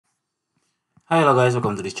Hi, hello guys,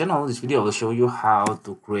 welcome to this channel. This video will show you how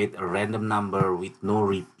to create a random number with no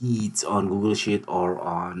repeats on Google Sheet or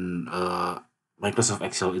on Microsoft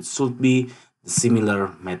Excel. It should be the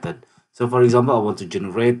similar method. So for example, I want to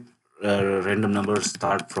generate a random number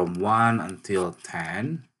start from 1 until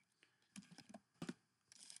 10,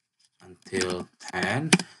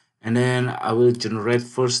 and then I will generate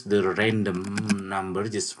first the random number,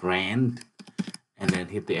 just rand, and then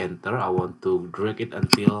hit the enter. I want to drag it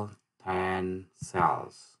until 10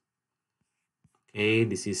 cells. Okay,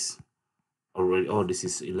 this is already, oh, this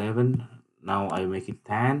is 11. Now I make it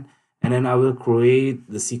 10, and then I will create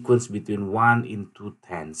the sequence between 1 into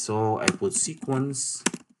 10. So I put sequence,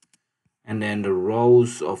 and then the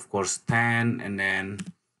rows, of course, 10, and then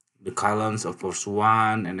the columns, of course,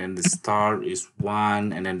 1, and then the start is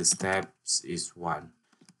 1, and then the steps is 1.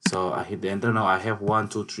 So I hit the enter. Now I have 1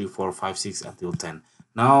 2 3 4 5 6 until 10.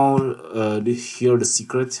 Now here the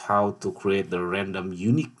secret how to create the random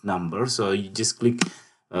unique number. So you just click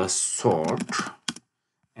sort,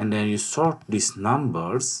 and then you sort these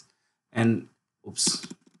numbers, and oops,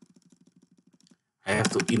 I have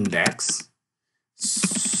to index,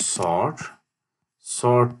 sort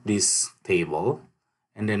this table,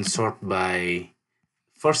 and then sort by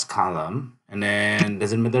first column, and then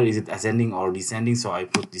doesn't matter is it ascending or descending, so I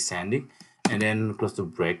put descending, and then close the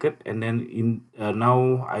bracket, and then in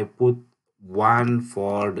now I put 1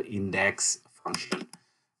 for the index function.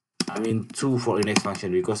 I mean 2 for index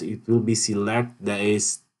function, because it will be select there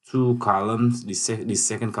is 2 columns, this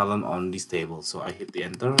second column on this table. So I hit the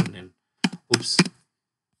enter, and then oops,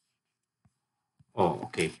 oh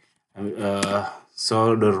okay,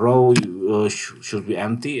 so the row should be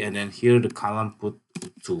empty, and then here the column put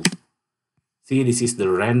 2. See, this is the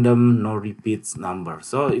random no repeats number.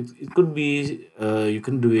 So it could be you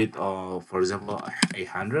can do it for example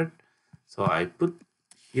 100. So I put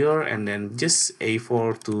here, and then just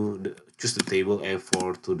A4 to the, choose the table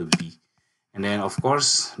A4 to the B, and then of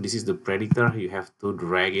course this is the predictor, you have to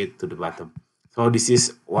drag it to the bottom. So this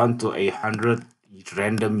is 1 to 100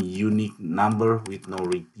 random unique number with no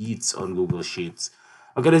repeats on Google Sheets.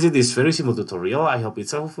 Okay, that's it. This very simple tutorial. I hope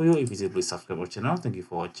it's helpful for you. If it's, please subscribe our channel. Thank you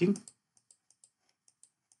for watching.